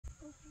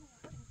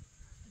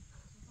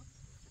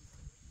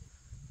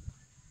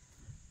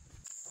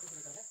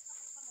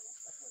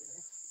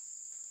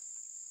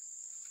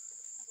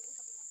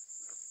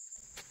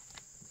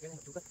Cái này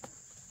chú cất.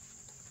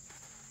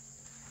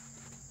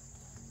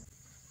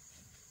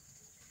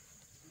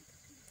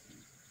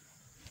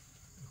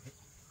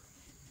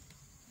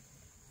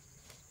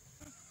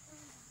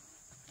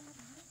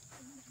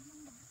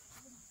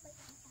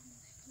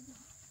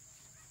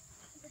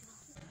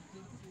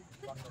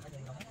 Con có cái gì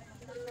không?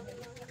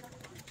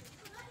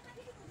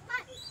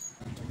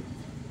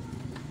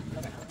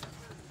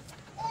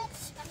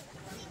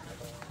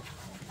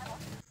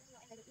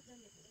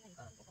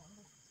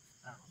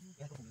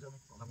 Cái không dơm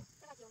của mầm.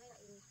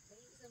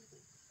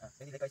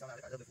 Thế thì lấy cây xong là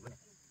lấy cả dơm về phủ luôn này.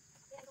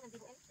 Thế anh không làm gì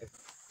của em? Ừ.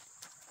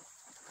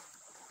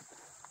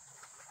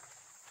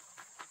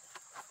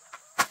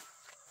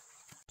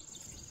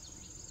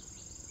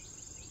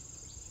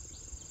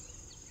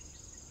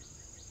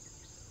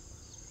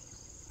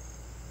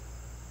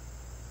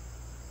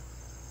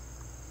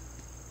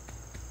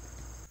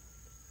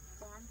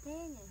 Chán thế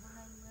nhỉ, hôm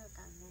nay mưa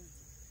cả ngày.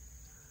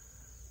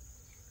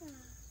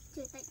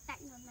 Trời tạnh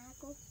tạnh rồi mà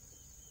cô.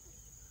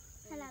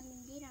 Hay là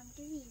mình đi làm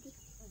cái gì đi?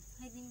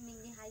 Hay đi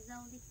mình đi hái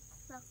dâu đi.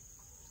 Vâng.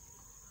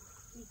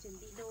 Mình chuẩn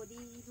bị đồ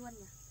đi luôn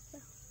nhỉ?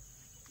 Vâng.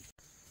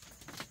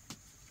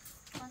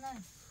 Con ơi,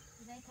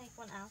 đây thay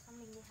quần áo xong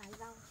mình đi hái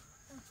dâu.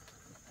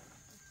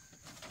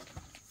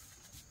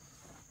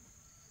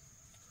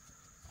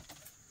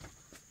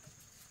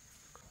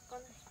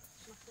 Con ơi,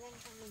 mặc nhanh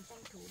xong mình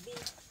tranh thủ đi.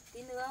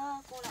 Tí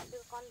nữa cô lại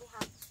đưa con đi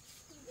học,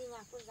 đi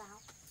nhà cô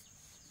giáo.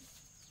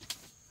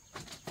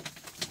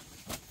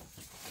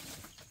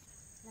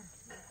 Nào,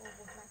 để cô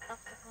buộc lại tóc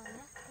cho con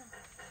nhé.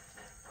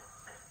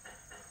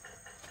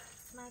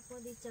 Mai cô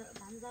đi chợ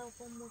bán dâu,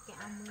 cô mua cái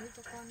áo mới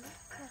cho con nhé.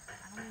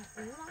 Áo này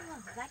cũ lắm rồi,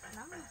 rách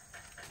lắm rồi.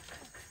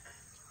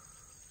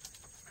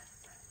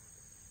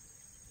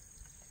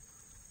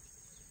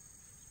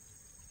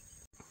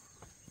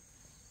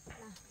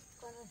 Nào,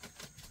 con ơi,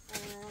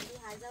 đi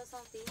hái dâu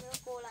xong tí nữa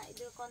cô lại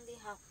đưa con đi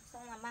học.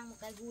 Xong là mang một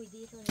cái gùi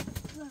đi thôi này.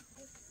 Vâng.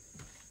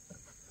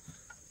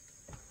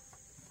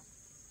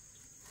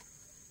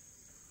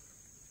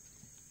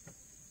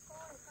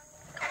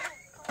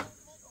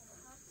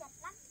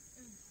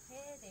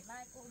 Thế để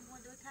mai cô mua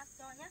đôi khác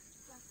cho nhé.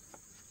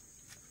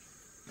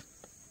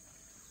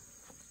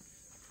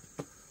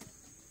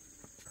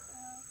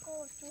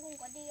 Cô, chú Hùng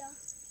có đi không?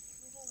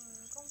 Chú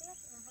Hùng không biết,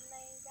 hôm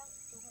nay chắc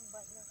chú Hùng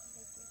bệnh rồi, không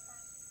thấy chú sang.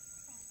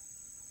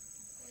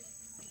 Cô lấy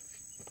cho Hùng.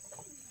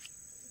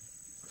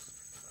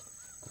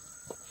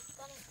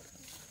 Con này.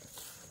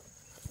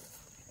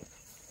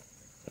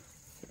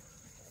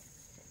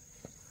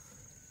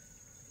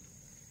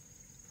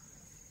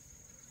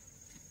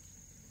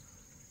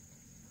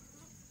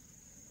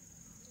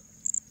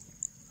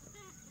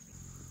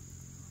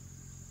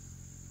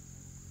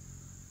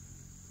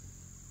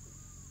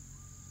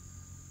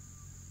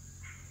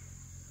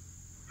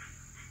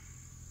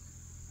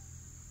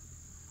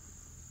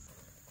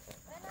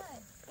 Bên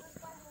ơi, con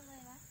qua một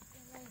người mà.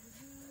 Người thì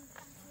đi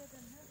ăn trưa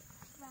gần hơn.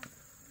 Vâng.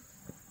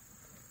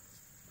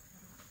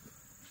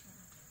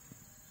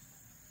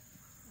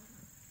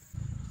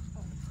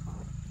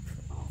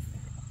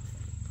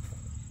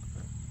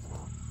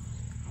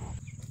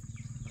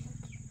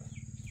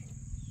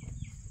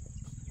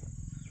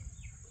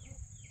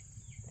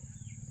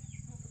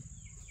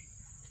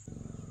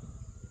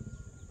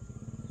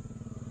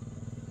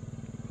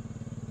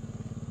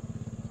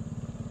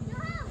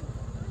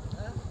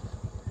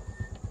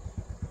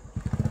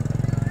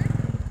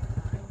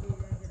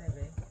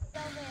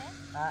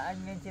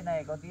 Anh lên trên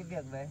này có tí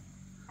việc về.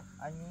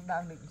 Anh cũng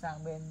đang định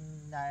sang bên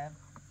nhà em.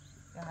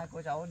 Cái hai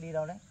cô cháu đi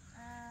đâu đấy?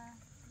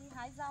 Đi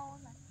hái rau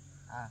mà.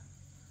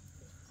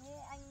 Thế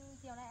anh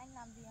chiều nay anh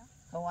làm gì không?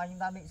 Không, anh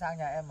đang định sang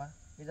nhà em mà.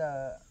 Bây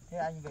giờ thế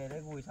anh về lấy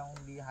gùi xong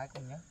đi hái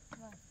cùng nhé.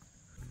 Vâng.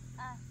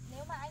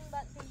 Nếu mà anh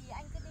bận thì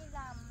anh cứ đi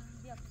làm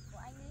việc của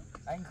anh đi.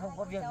 Anh không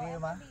có việc gì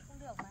mà. Đi cũng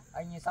được mà.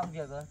 Anh xong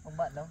việc rồi, không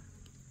bận đâu.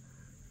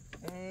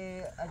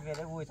 Thế anh về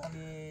lấy gùi xong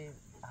đi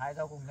hái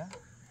rau cùng nhé.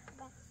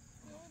 Vâng.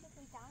 Thế đi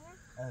cùng cháu nhé.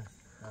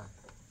 Rồi.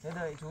 Thế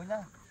đợi chú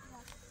nhé.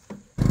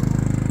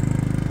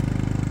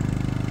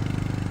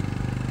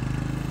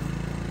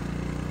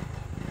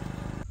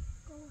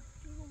 Cô,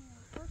 chú Hùng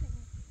tốt rồi.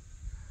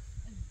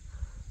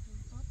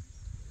 Tốt.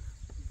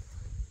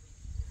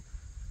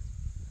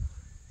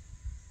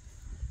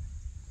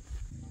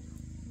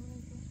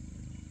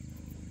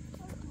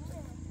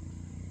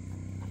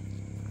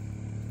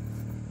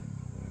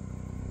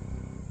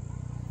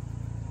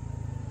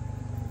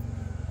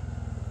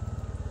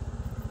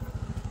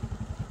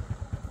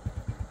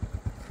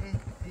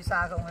 Đi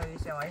xa không hay đi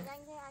xe máy?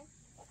 Nhanh thế anh.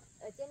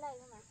 Ở trên này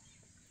thôi mà.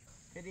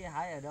 Thế đi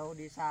hái ở đâu,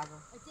 đi xa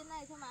không? Ở trên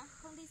này thôi mà,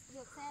 không đi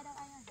được xe đâu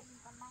anh ơi, mình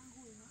còn mang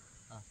gùi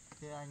nữa.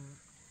 Thế anh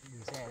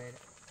gửi xe ở đây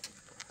đấy.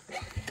 Đi.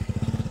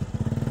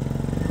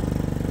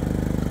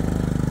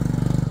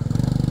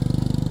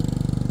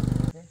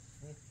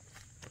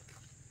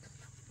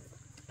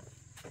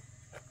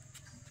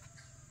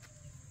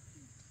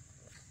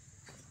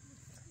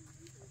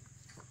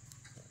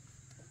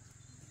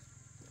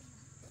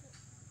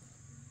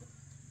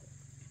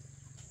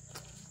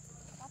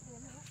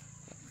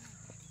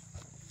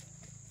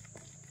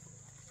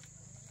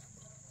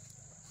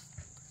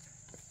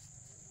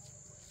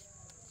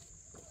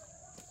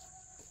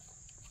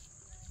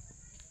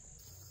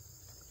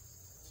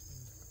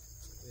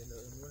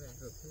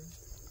 Được thế.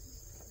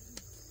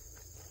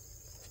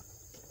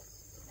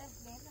 Đây,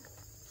 đếm rồi.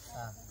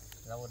 À,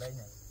 rau ở đây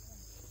nhỉ?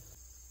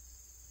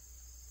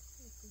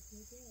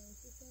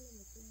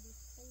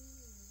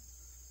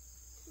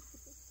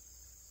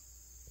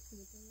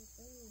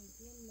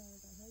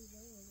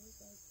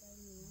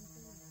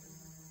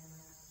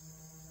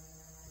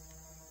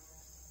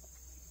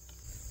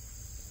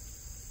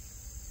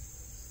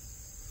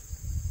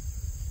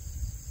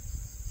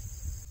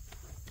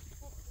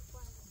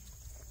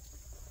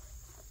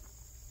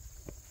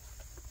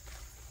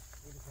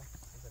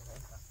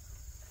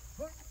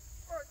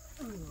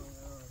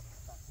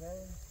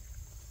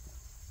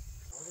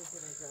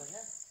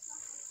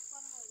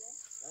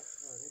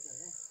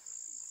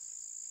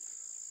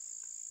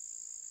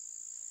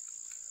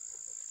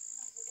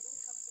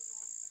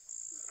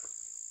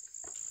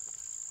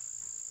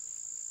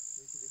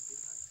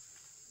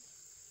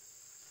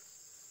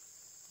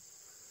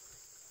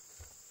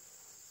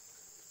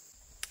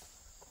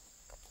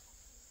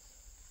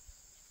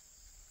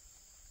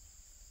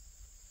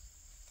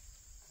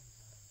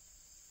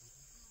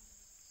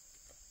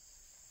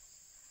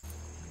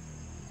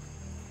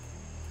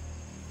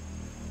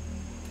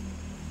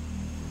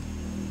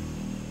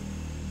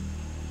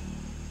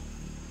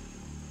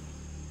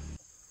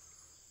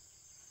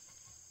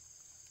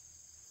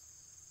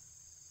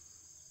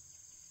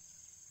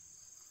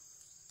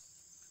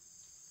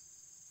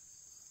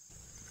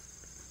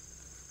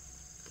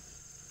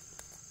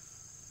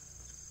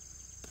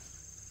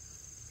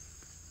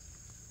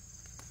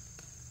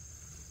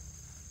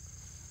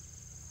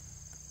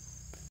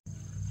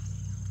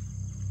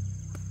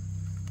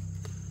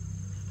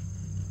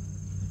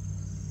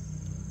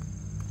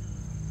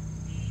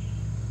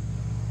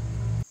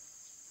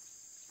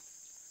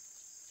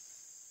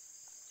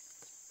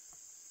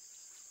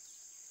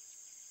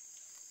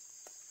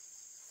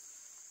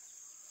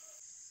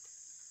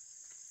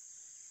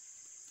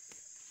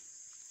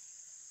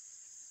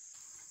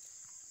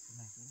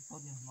 Này cũng tốt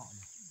như ngọn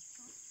này.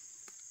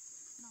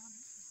 Non.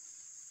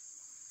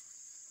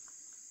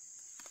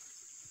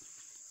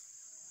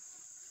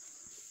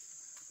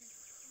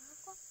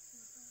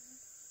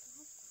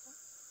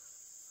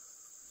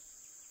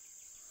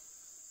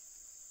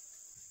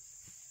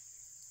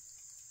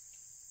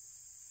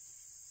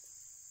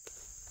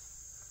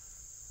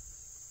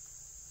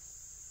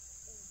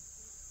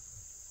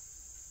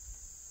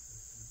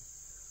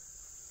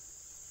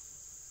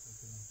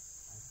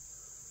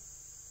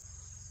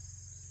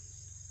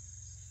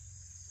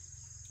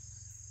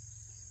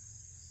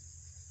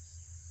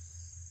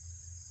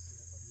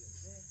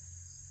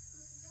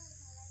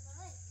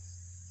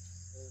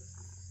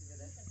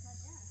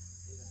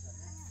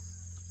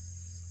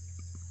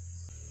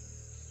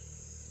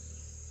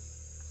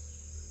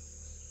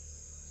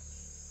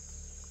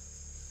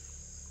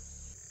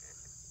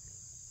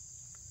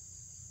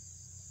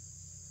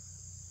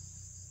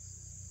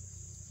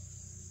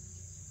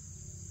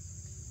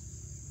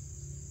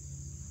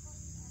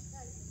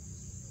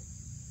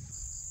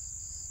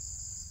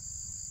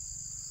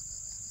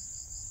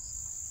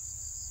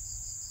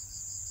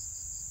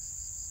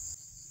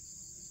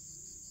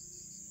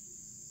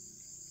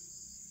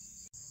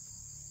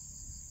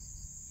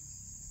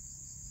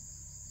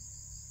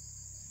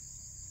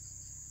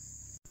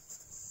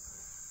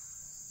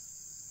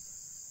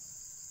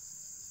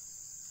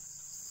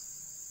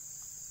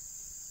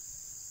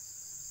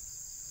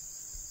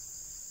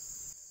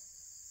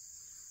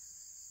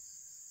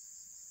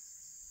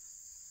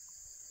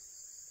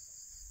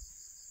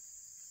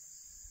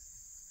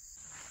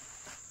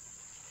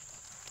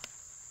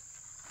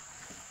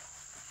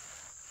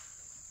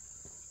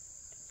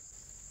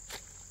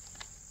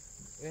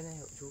 Cái này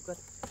hộ chú cất.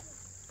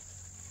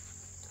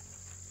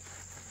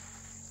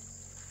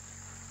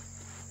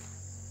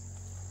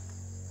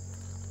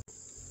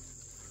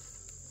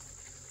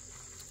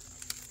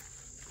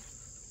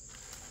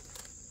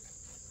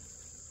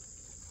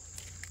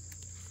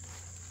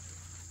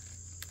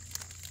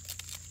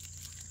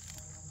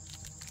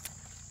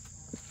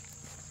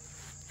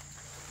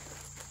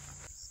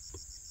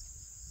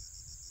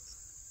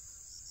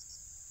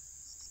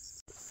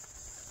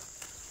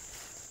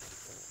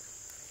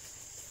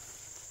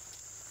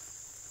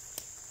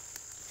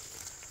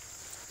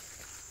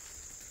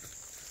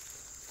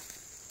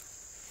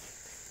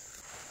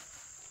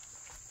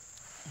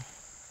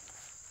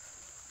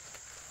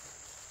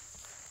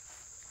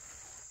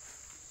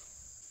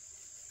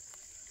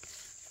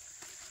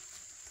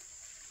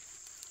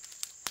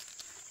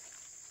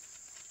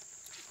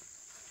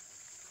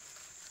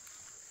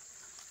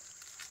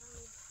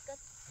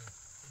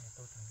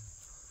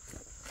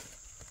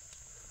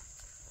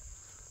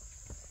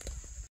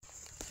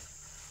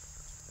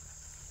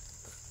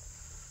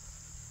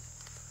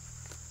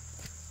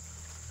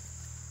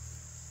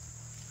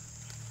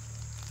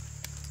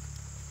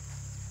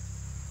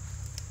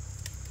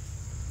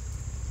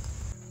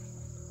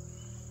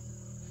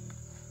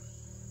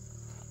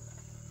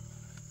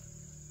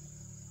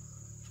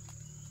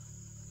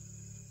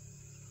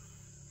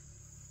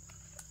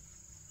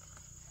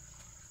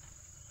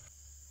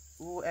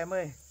 Em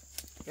ơi,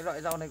 Cái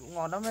loại rau này cũng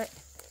ngon lắm đấy.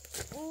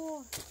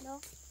 Ô,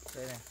 đâu?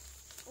 Đây này.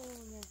 Ô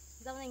nhỉ.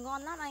 Rau này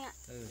ngon lắm anh ạ.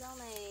 Rau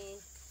này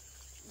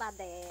bà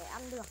để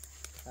ăn được.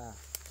 À.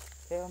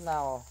 Thế hôm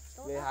nào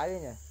Tốt về lắm. hái đi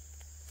nhỉ?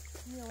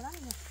 Nhiều lắm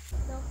nhỉ.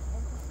 Đâu?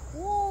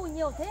 Ô,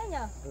 nhiều thế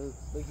nhỉ?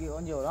 Bên kia có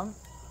nhiều lắm.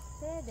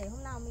 Thế để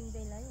hôm nào mình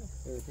về lấy nhỉ?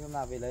 Thế hôm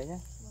nào về lấy nhé.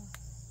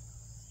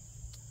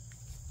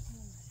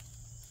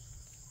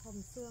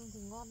 Hầm xương thì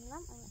ngon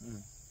lắm anh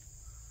ạ.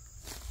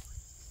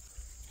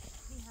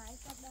 Đi hái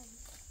sắp đây.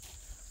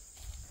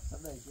 Sắp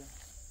đầy chưa?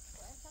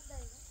 Của em sắp đầy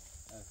đấy.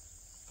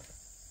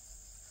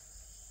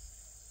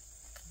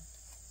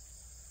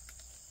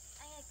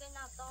 Anh ơi, cây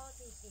nào to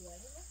thì tỉa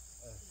đi nhé.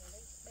 Tỉa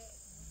lấy bẹ.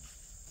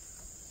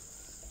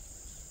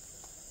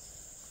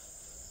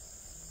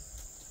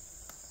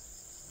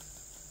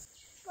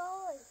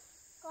 Cô ơi,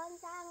 con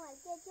ra ngoài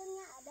kia trước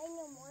nhà ở đây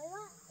nhiều muối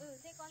quá.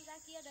 Thế con ra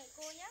kia đợi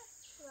cô nhé.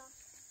 Vâng.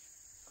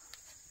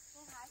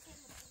 Cô hái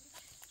thêm một tí.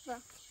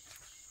 Vâng.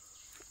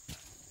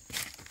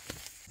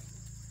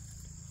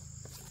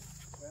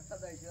 Em sắp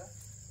đầy chưa?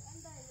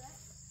 Em đầy rồi.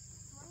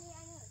 Món gì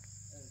anh ơi?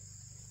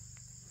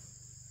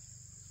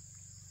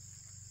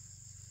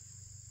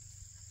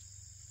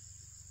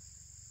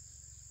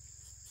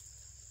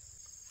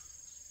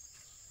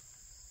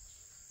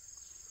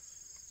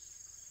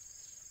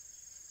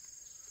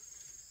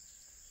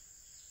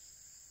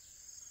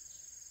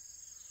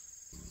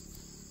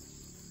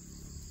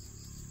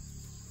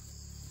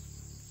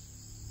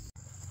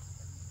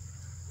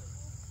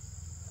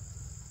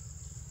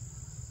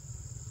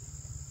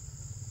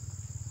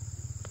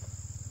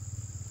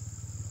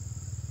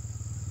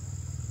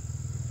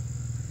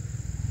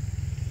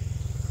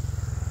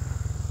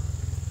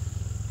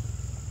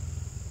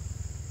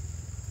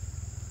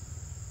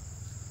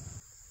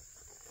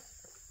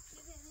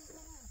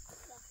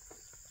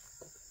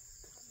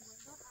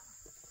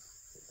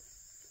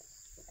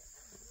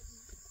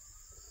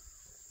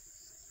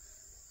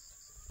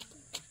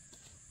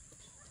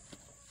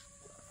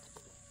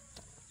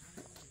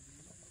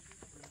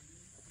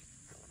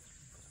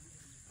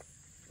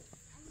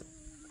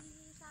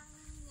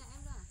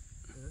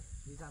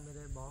 Đi sang bên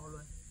đây bó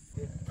luôn.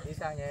 Đi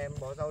sang nhà em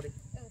bó rau đi.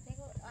 Thế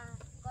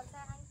con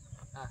xe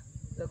anh.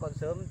 Giờ còn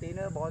sớm, tí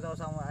nữa bó rau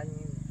xong anh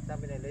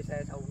sang bên này lấy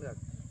xe sau cũng được.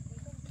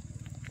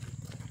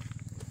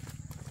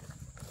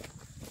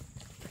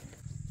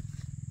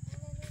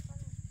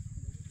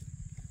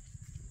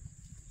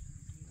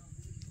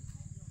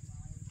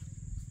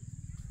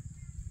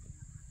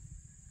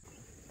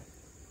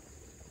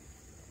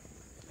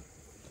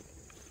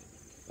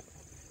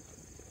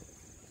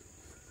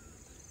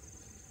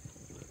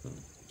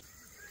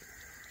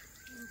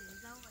 Mình để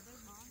rau ở đây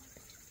bó.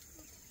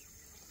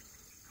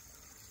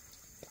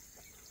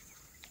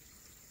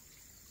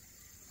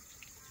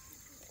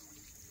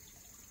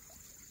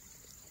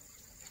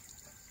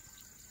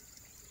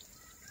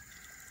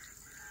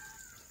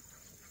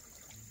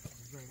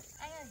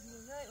 Anh ơi, nghỉ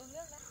ngơi uống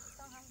nước đã,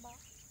 xong hăng bó.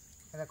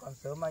 Hay là còn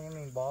sớm mà nhưng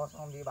mình bó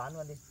xong đi bán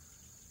luôn đi.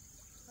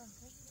 Thế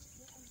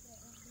anh chờ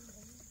em đi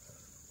lấy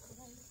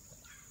đây.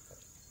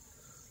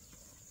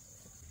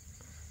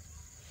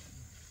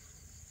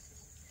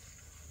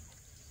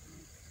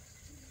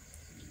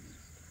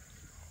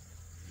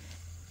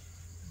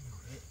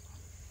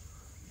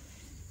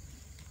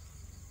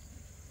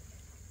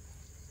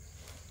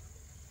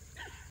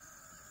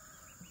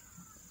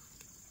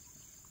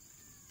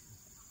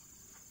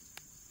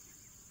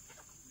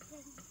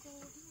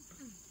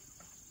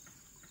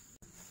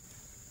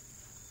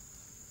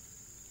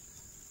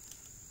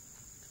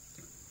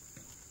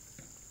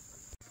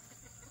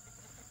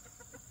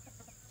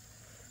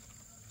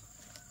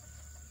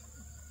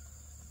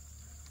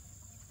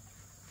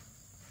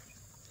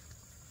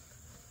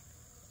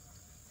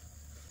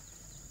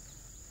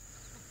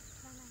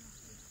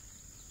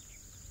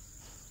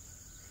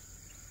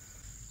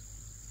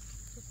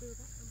 Từ từ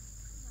đó.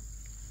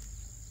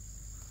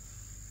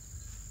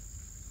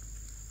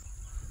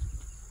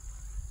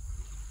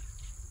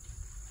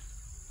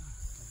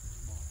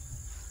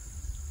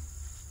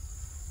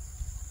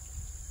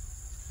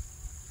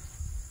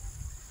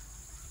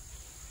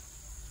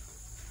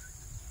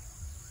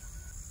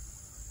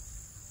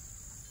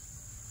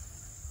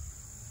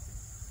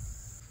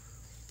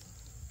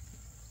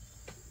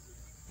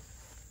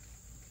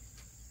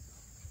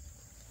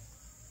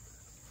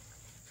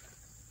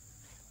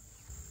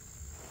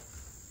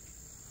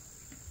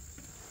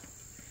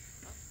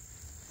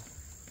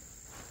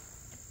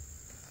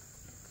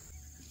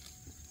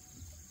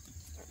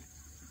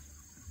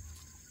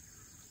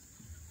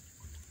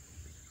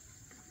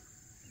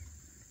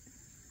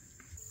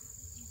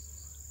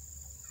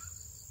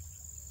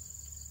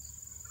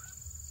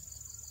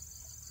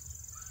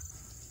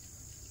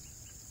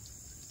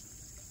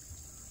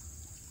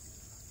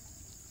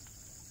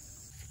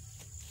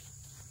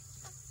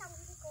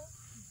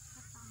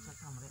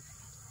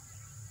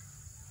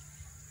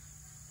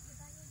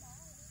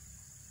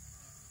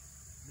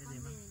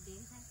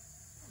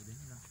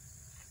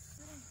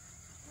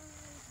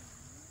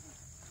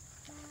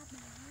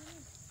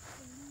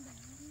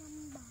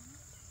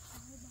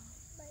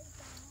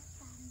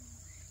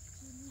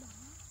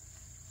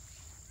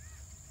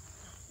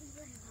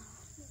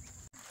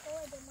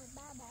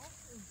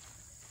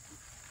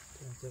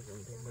 Trước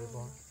cũng thêm mấy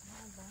bó.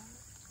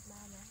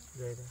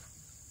 Đây đây.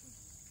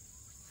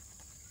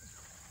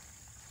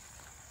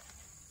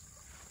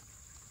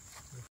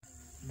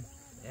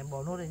 Em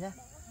bó nốt đây nhá.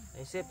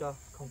 Anh xếp cho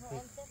không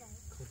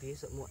tí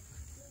sợ muộn.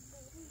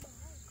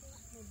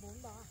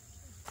 14 bó.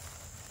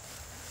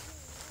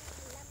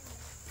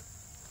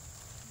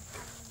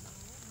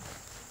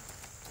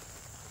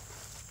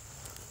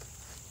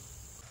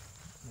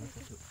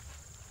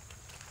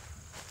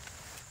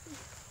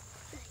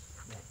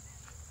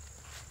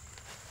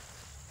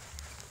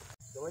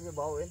 Có bao nhiêu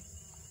bó Uyên?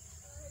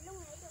 Lúc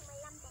nãy được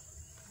 15 bó.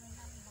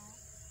 15 bó.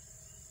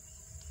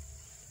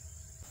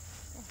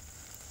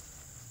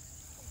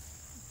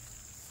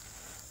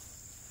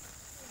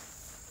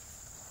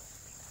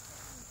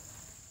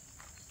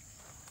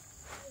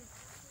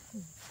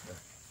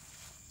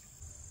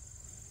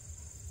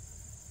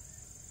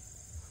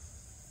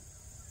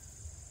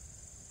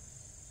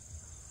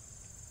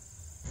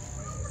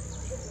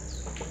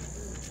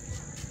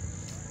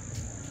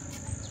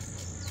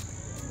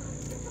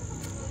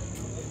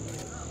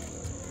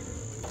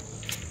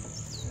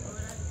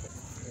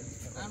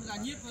 Ăn gà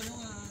nhíp vào đúng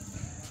không?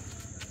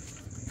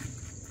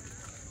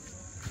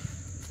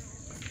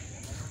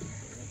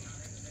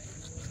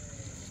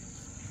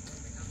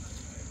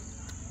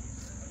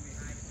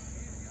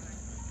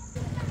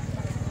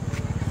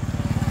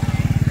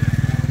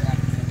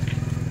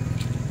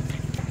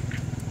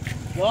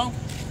 Được không?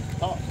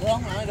 Được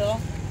không? Nói được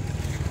không?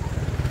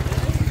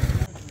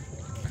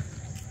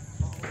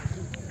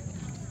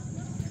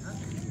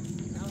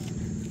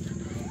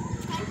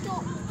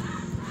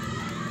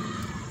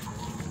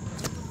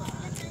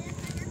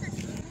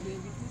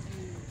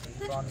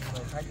 Còn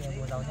người khách thì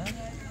mua rau nhé.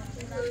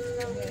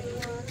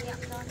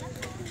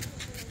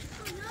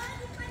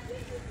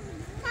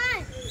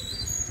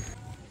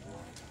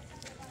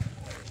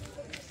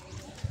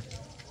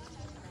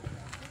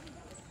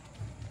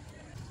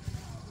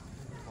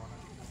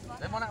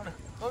 Đấy món nào được?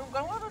 Tôi không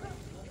có đâu.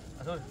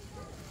 À thôi.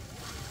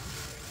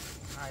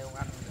 Hai ông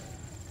ăn.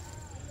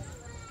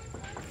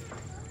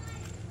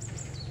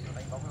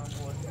 Đánh bóng không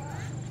buồn.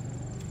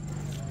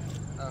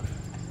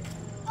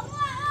 Ông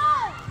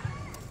ơi!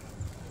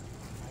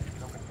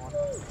 Đâu cái món.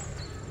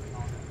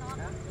 Ngon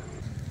đó.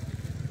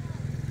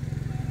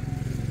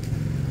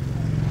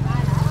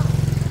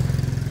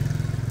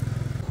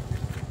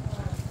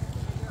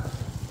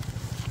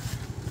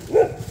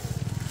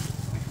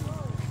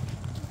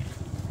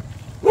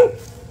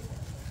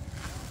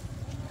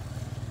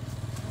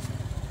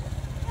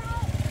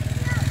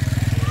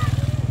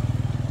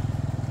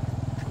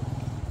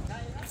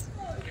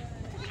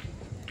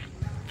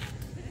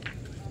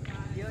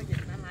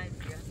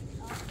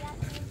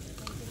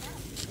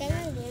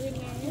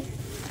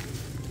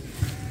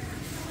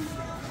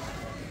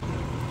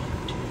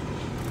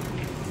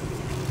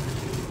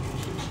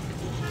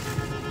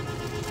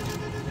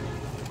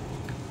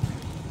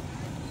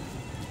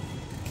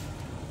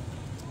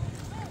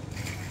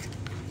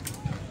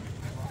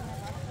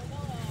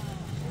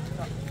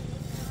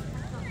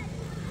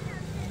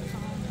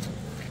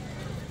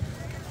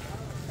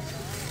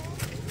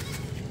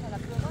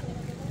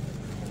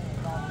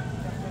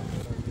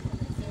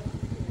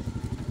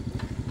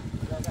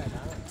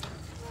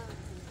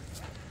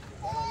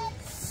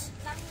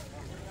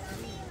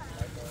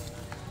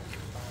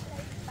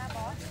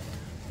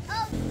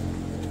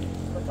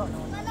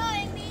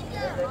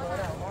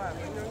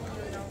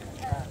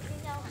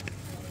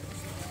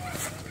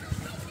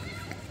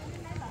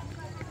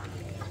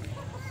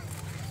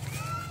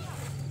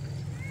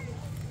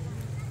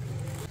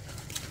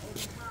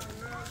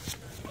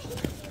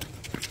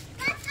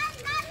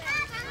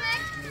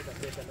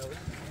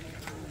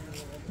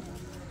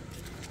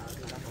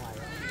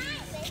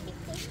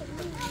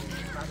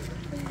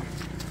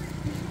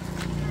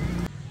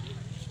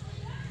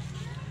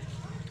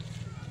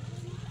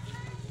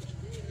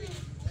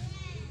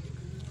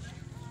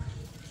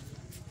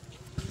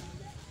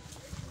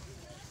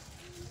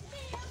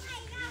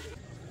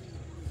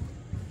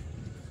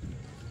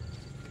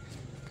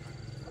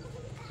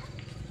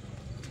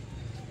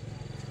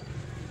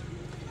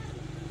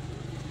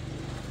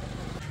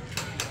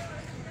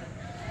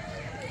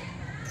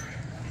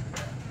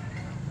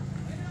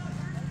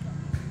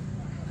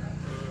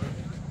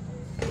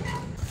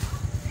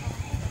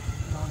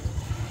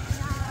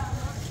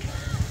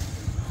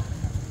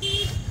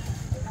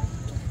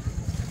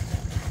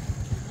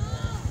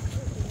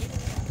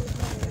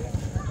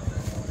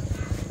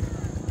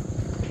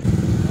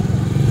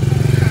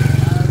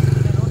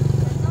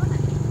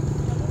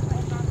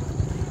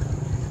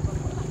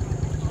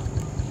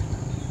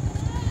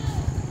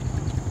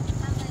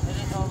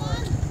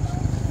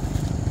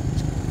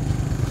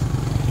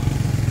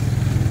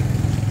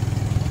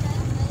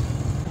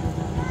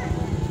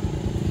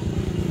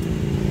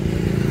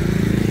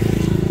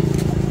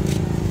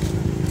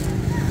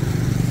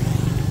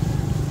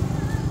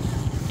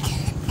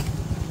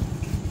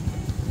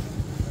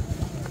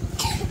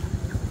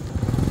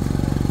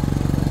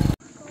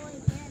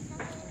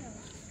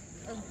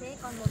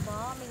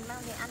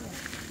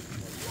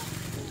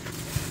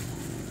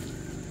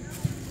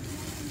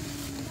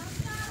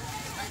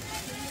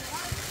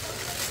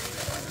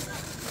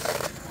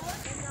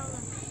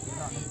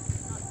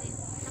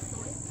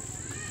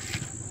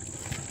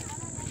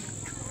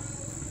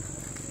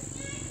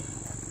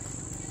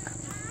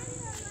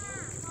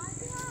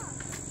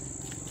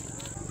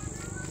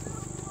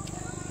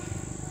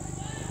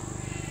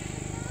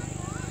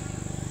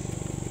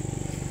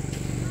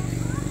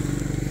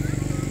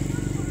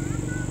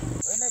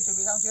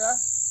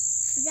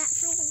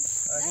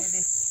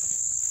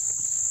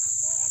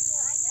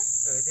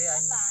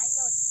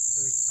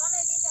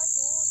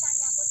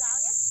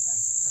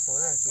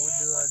 chú Thế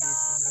đưa cô đi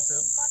cho sớm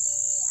sớm. con đi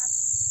ăn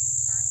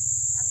sáng,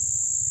 ăn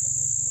cái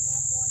gì tí nữa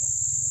mua nhé.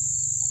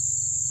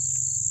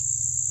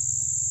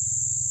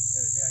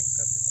 Thế anh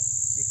cầm đi con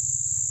đi.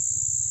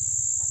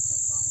 Con chào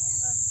cô nhé.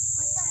 Vâng.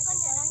 Con Thế chăm hai con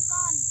chị nhà cháu- đón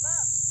con.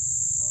 Vâng.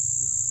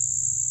 Đi.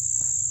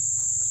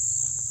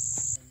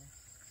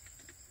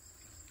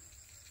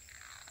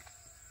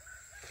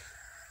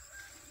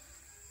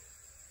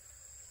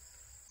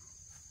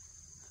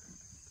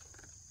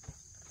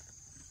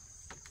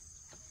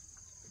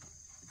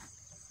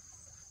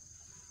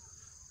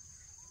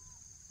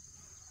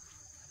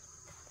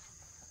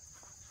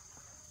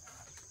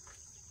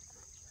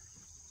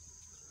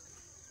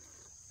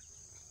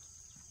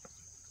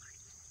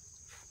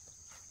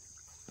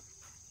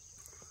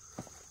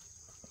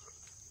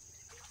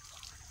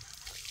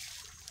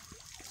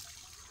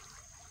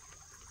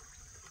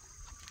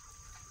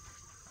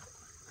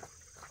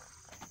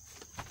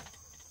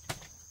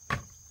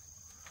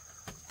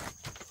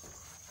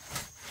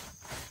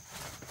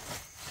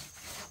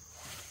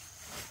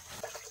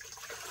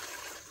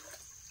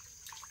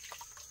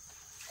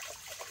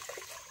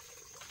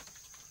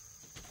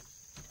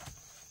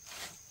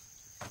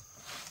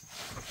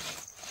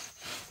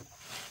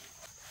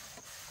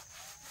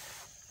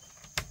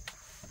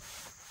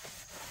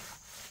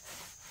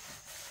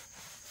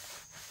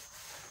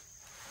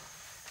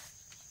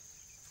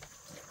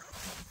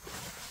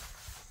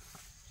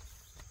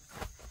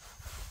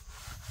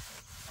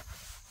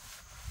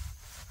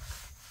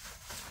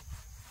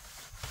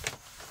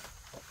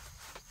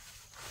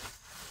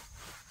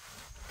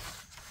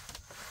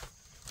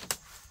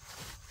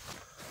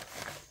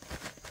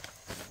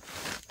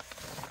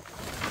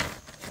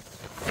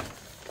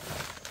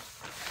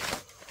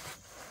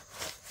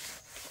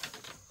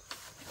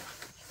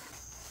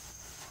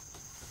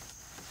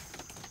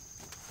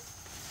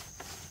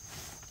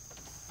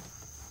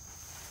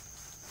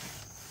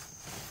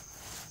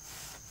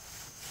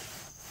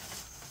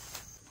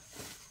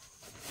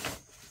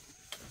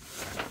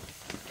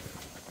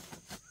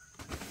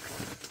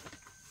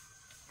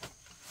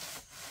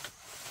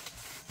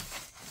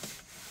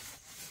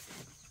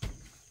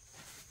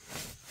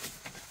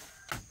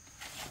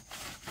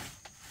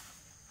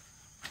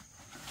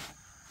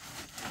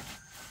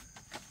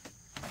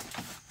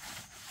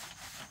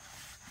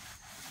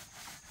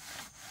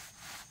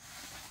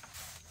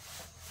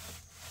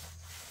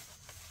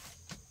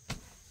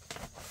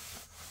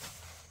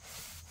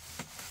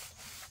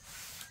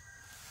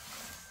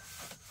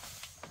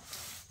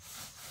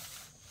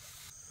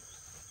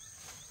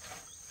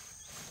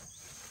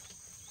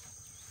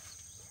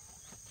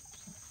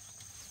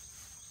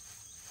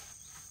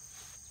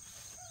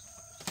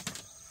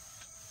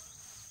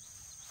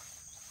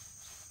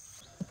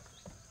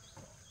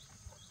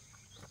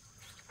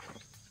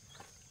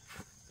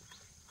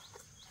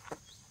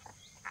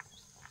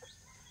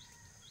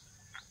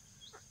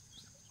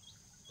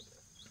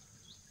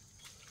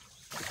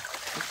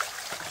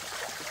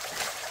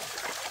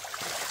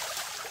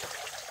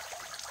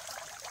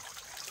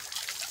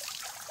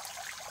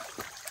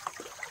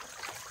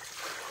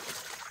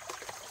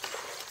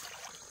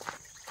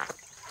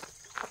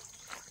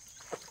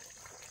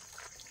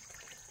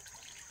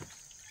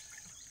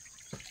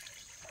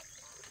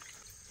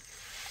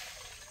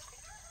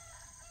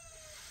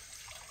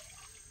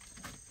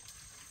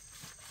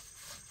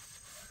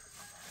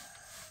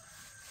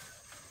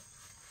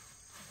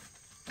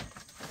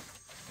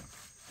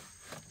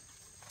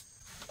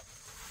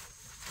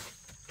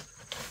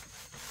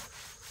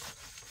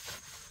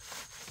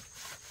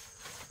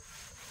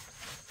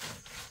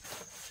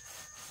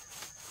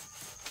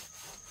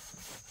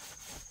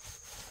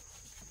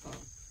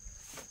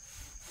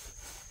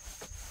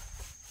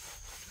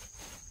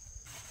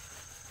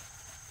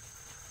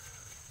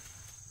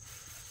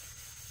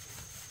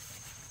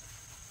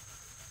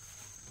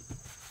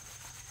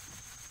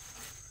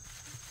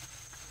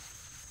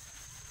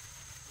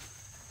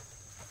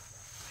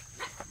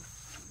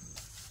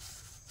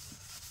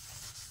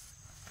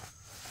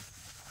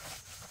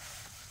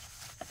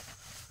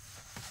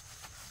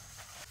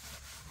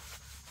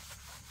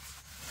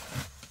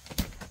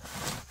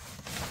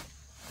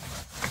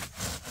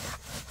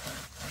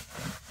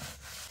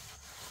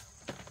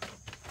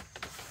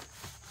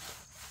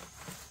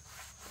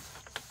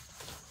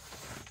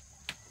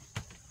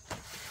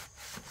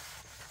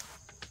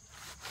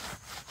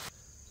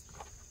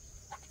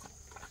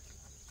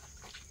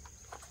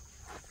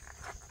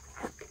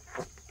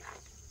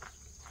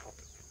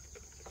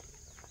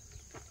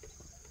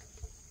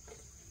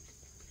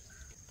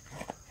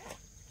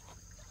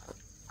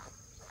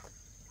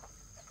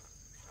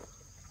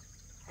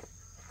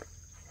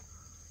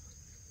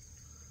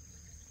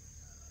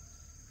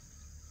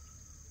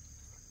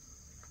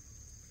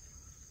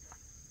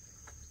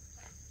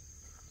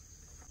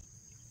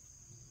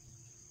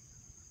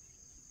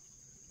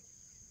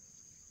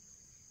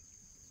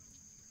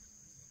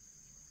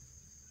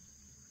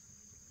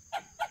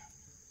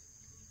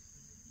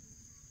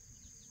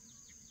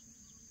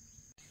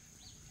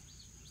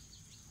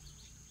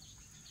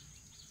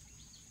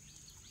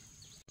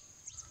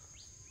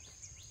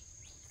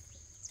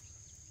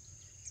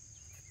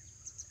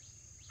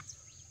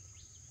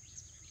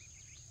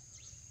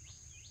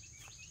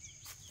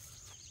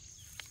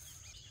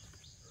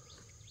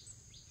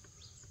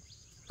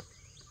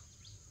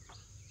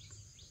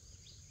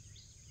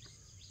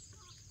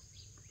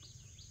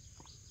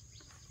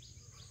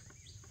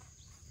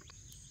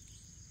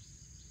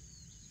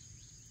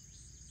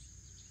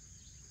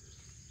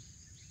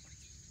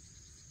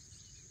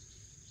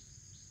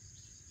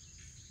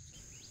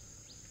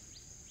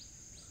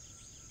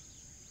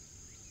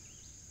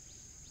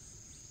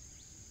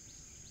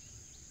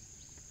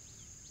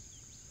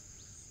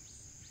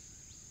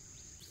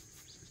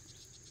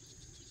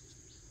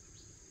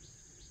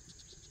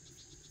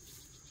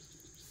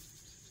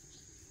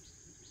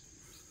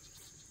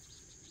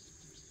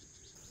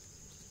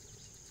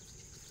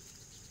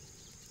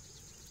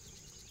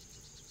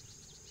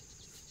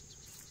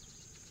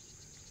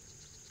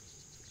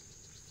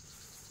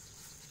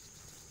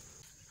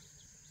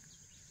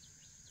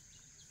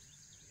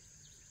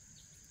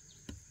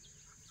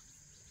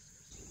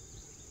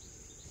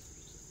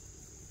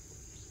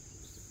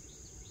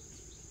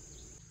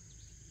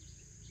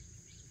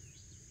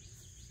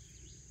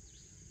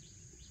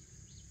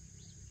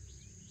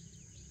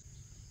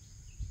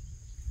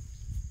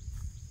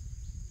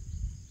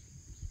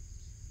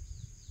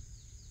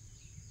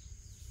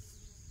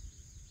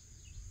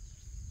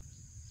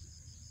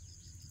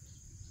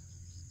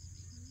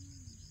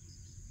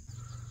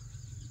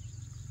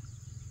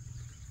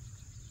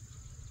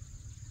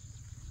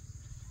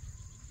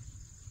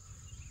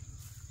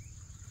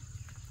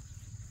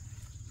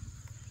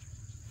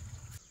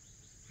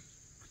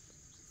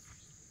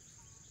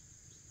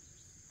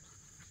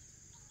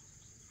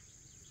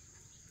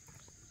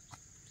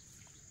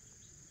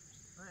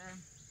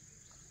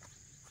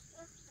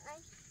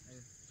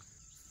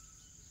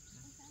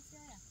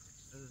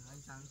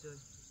 anh sang chơi.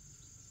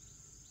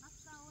 Bắt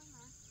sâu ấy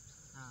mà.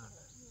 À.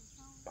 Nhiều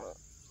sâu.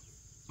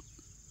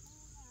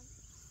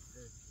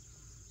 Ừ.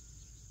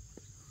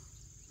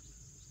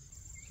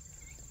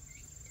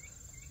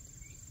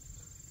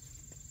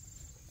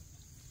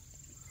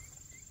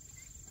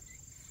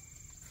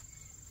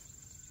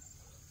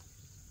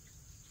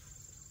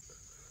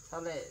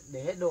 Sao lại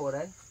để hết đồ ở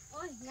đấy?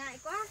 Ôi ngại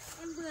quá,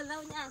 em vừa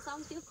lau nhà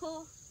xong chưa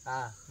khô.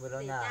 À, vừa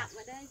lau để nhà. tạm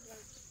ở đây.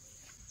 Vâng.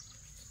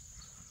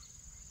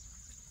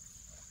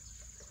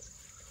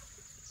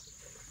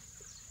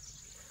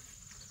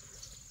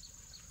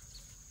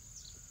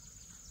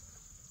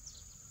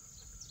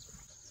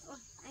 Ôi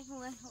anh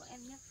Hùng ơi, hộ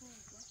em nhấc về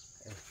quá.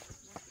 Ừ.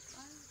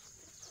 Quá.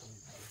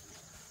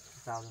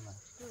 Sao thôi mà.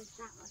 Rồi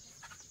tạm ở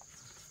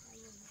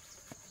đây.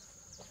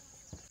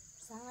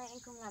 Sáng nay anh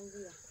không làm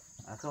gì à?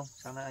 À không,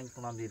 sáng nay anh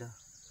không làm gì đâu.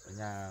 Ở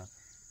nhà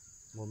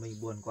một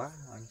mình buồn quá,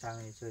 anh sang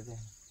đây chơi về.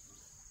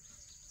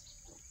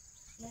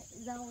 Đấy,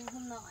 rau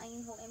hôm nọ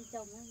anh hộ em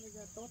trồng ấy, bây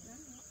giờ tốt lắm.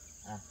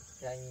 À,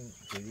 thế anh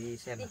chỉ đi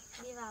xem Đi,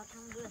 nào. đi vào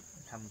thăm vườn.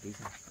 Thăm tí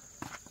xem.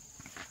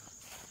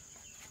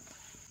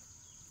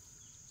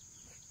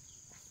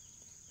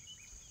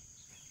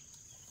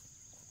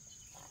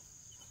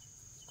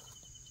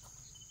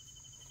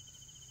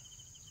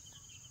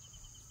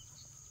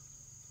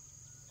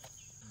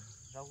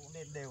 Rau cũng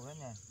lên đều đấy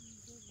nhỉ.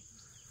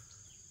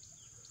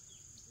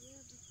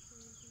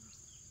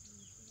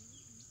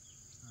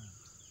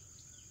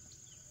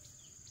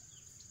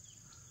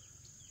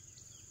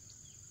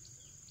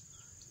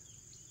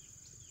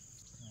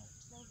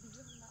 Đây bí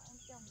hôm nọ anh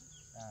trồng.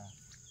 À,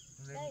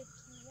 lên. Đây,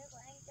 bí của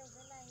anh trồng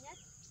cái này nhé.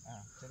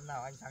 À, thế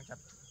nào anh sang chặt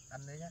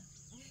ăn đấy nhá.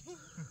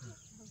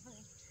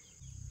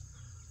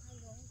 Hai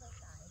luống rau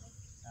cải đây.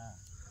 À,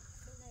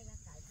 Cái này là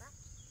cải bắp.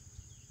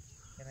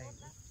 cái này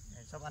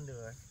sắp ăn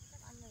được rồi. Sắp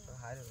ăn được. Sắp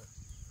hái được rồi.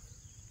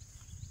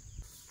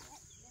 Đấy,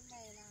 bên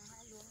này là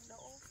hai luống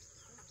đỗ,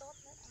 cũng tốt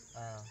đấy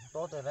anh. À,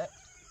 tốt rồi đấy.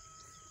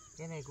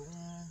 Cái này cũng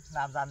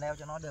làm giàn leo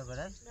cho nó được rồi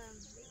đấy.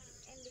 Vâng,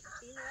 em định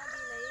tí nữa đi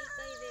lấy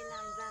cây về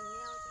làm giàn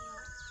leo cho nó.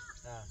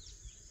 À,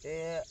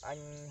 thế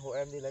anh hộ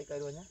em đi lấy cây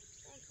luôn nhé.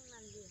 Anh không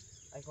làm gì à?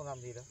 Anh không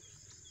làm gì đâu.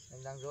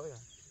 Anh đang dỗi rồi.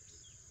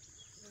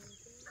 Vâng,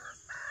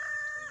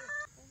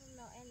 cái hôm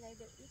nọ em lấy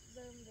được ít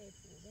rơm về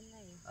phủ bên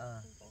này.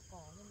 À. Không có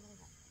cỏ bên này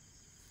cả.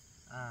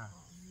 À, Cỏ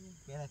nhiều.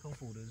 cái này không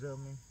phủ được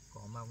rơm nhưng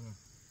cỏ mọc nhỉ.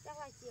 Chắc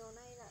là chiều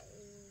nay lại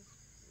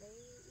lấy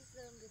ít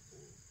rơm về phủ.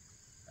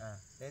 À,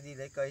 thế đi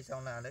lấy cây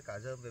xong là lấy cả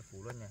rơm về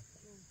phủ luôn nhỉ.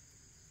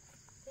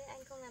 Thế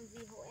anh không làm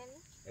gì hộ em nhé.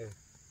 Ừ.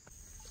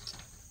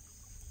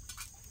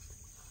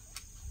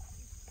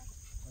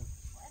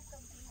 Hộ em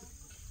trồng tí nào.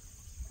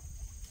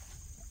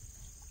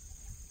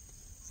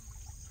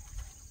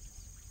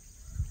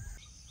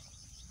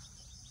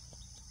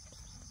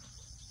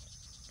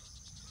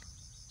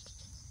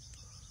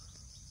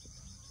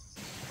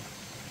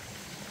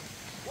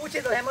 Ui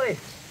chết rồi em ơi.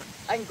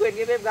 Anh quên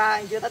cái bếp ga,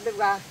 anh chưa tắt bếp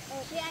ga.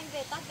 Thế anh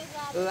về tắt bếp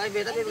ga. Ừ, anh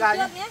về tắt Em bếp đi ga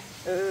trước nhé. nhé.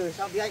 Ừ,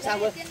 xong thì anh sang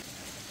luôn.